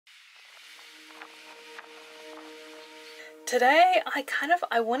Today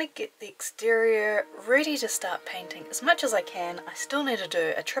I want to get the exterior ready to start painting as much as I can. I still need to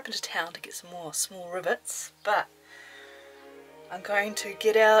do a trip into town to get some more small rivets, but I'm going to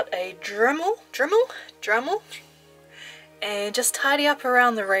get out a Dremel and just tidy up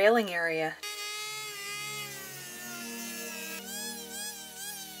around the railing area.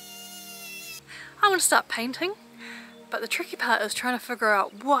 I want to start painting, but the tricky part is trying to figure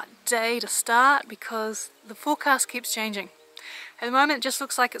out what day to start because the forecast keeps changing. At the moment it just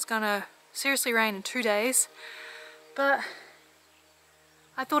looks like it's gonna seriously rain in 2 days, but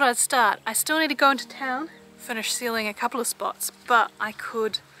I thought I'd start. I still need to go into town, finish sealing a couple of spots, but I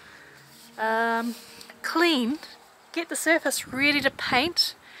could clean, get the surface ready to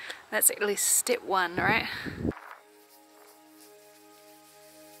paint. That's at least step one, right?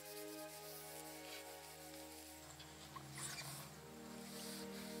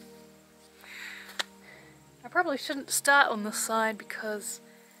 I probably shouldn't start on this side because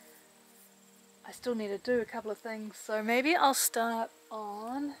I still need to do a couple of things, so maybe I'll start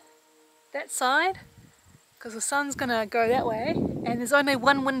on that side because the sun's gonna go that way and there's only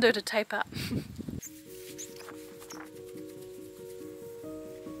one window to tape up.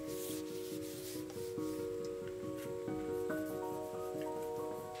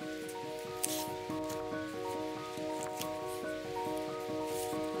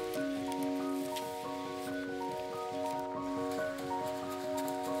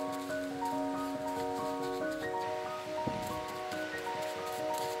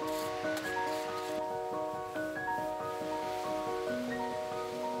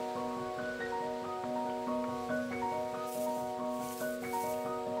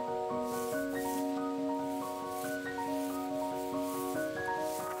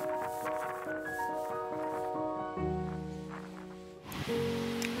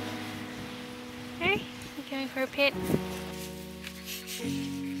 Hey, you going for a pet?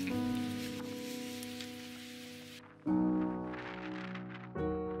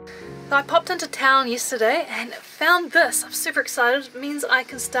 So I popped into town yesterday and found this. I'm super excited. It means I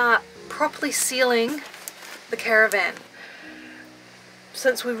can start properly sealing the caravan.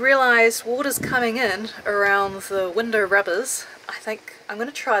 Since we realised water's coming in around the window rubbers, I think I'm going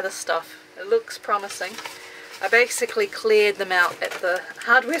to try this stuff. It looks promising. I basically cleared them out at the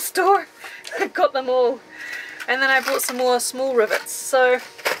hardware store. I got them all. And then I bought some more small rivets. So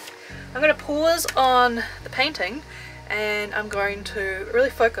I'm going to pause on the painting and I'm going to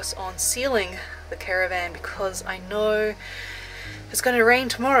really focus on sealing the caravan because I know it's going to rain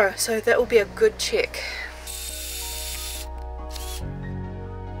tomorrow, so that will be a good check.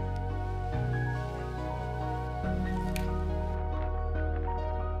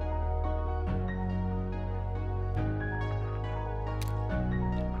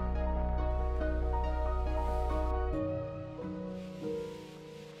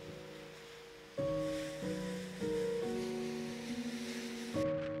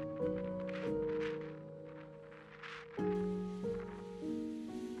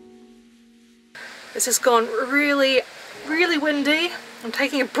 This has gone really windy. I'm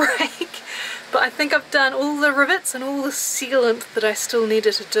taking a break, but I think I've done all the rivets and all the sealant that I still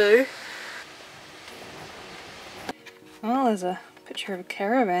needed to do. Oh, there's a picture of a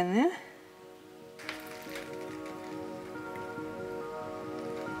caravan there.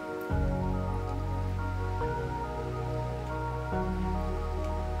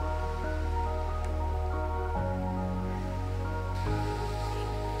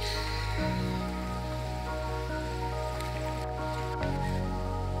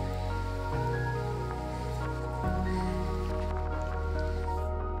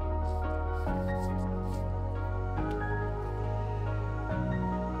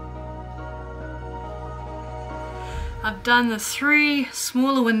 I've done the 3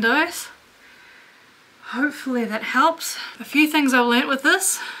 smaller windows. Hopefully that helps. A few things I've learnt with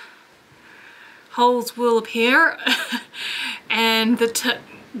this. Holes will appear and the tip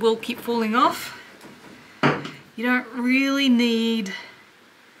will keep falling off. You don't really need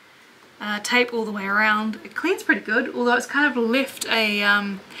tape all the way around. It cleans pretty good, although it's kind of left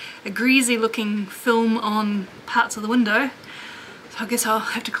a greasy looking film on parts of the window. So I guess I'll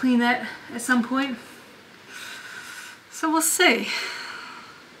have to clean that at some point. So we'll see.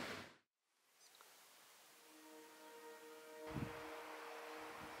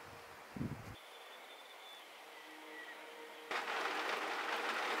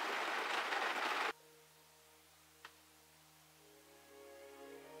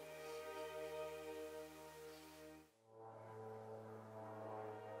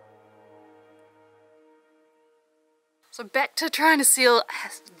 So back to trying to seal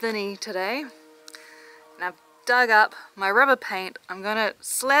Vinny today. And I've dug up my rubber paint. I'm gonna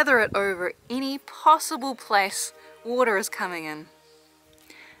slather it over any possible place water is coming in.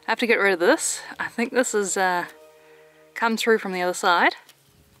 I have to get rid of this. I think this has come through from the other side.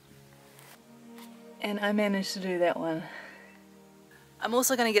 And I managed to do that one. I'm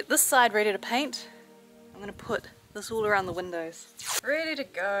also gonna get this side ready to paint. I'm gonna put this all around the windows. Ready to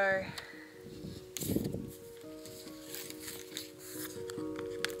go.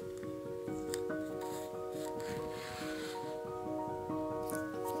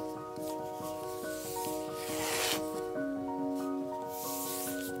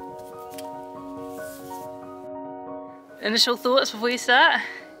 Initial thoughts before you start?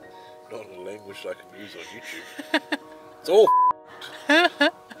 Not in a language I can use on YouTube. It's all I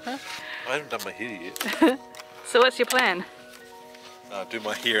haven't done my hair yet. So what's your plan? Do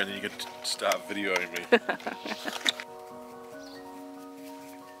my hair and then you can start videoing me.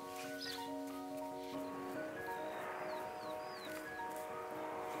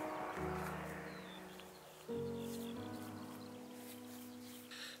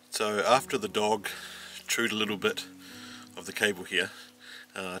 So after the dog chewed a little bit of the cable here,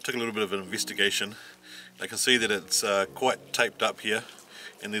 I took a little bit of an investigation. I can see that it's quite taped up here,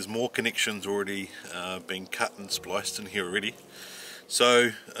 and there's more connections already being cut and spliced in here already.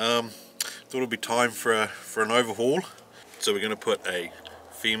 So thought it'd be time for an overhaul. So we're going to put a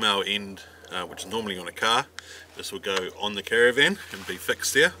female end, which is normally on a car. This will go on the caravan and be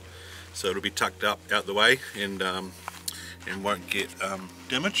fixed there, so it'll be tucked up out the way and won't get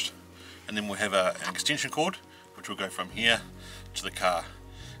damaged. And then we'll have an extension cord which will go from here to the car.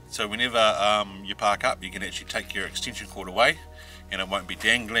 So whenever you park up, you can actually take your extension cord away and it won't be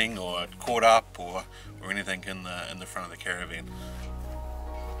dangling or caught up or anything in the front of the caravan.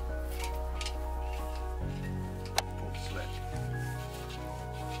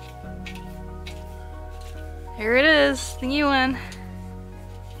 Here it is, the new one.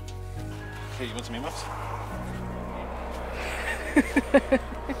 Hey, you want some earmuffs?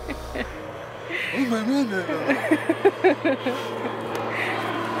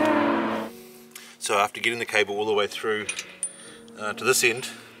 So after getting the cable all the way through to this end,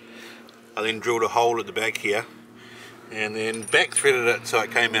 I then drilled a hole at the back here and then back threaded it so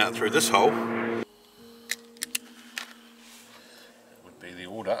it came out through this hole. That would be the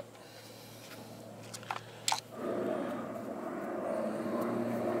order.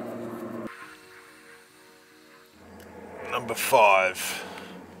 Number 5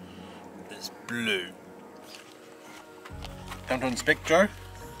 is blue. Come to inspect, Joe?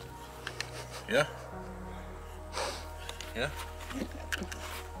 Yeah? Yeah?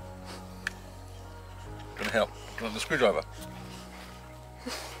 Gonna help. Do you want the screwdriver?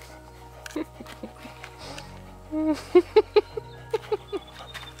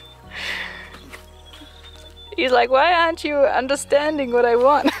 He's like, why aren't you understanding what I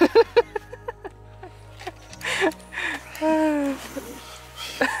want? You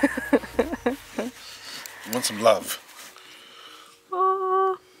want some love?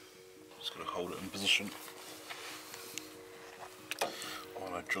 Oh. Just gotta hold it in position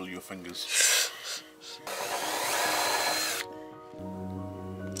while I drill your fingers.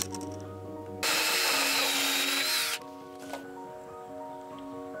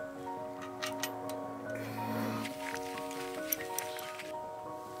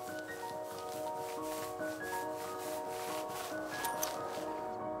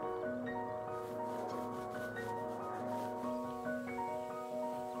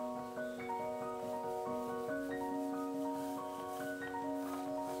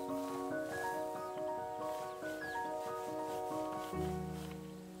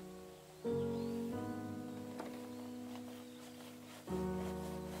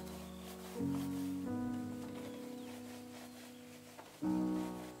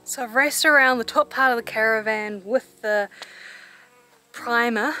 So I've raced around the top part of the caravan with the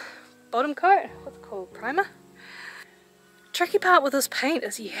primer, bottom coat, what's it called, primer? Tricky part with this paint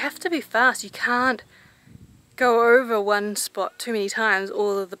is you have to be fast. You can't go over one spot too many times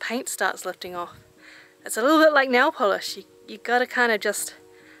or the paint starts lifting off. It's a little bit like nail polish. You gotta kind of just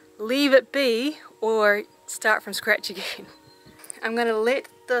leave it be or start from scratch again. I'm gonna let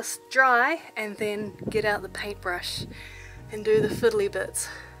this dry and then get out the paintbrush and do the fiddly bits.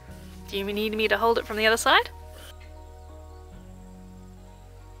 Do you need me to hold it from the other side?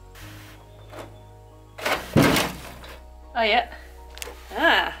 Oh yeah.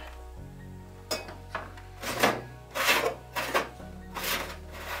 Ah.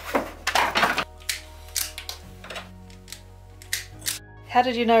 How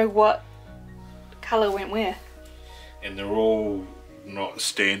did you know what colour went where? And they're all not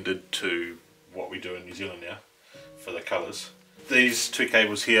standard to what we do in New Zealand now. for the colours. These two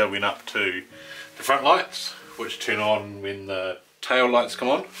cables here went up to the front lights, which turn on when the tail lights come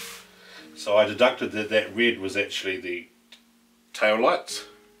on. So I deducted that that red was actually the tail lights,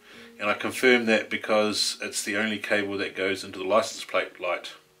 and I confirmed that because it's the only cable that goes into the license plate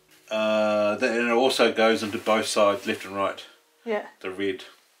light. And it also goes into both sides, left and right. Yeah. The red.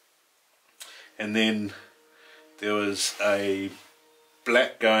 And then there was a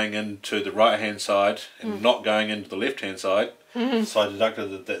black going into the right hand side and not going into the left hand side. So I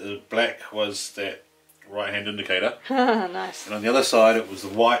deducted that the black was that right hand indicator. Nice. And on the other side it was the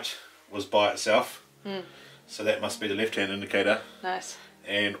white was by itself. So that must be the left hand indicator. Nice.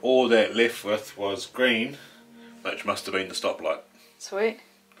 And all that left with was green, which must have been the stoplight. Sweet.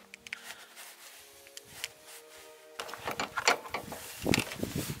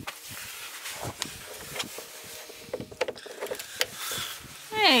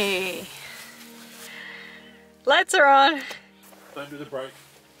 Hey, lights are on. Don't do the brake.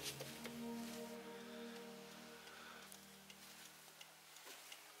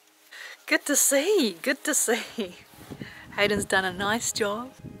 Good to see, good to see. Hayden's done a nice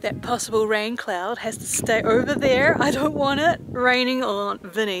job. That possible rain cloud has to stay over there. I don't want it raining on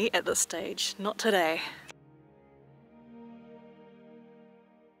Vinny at this stage. Not today.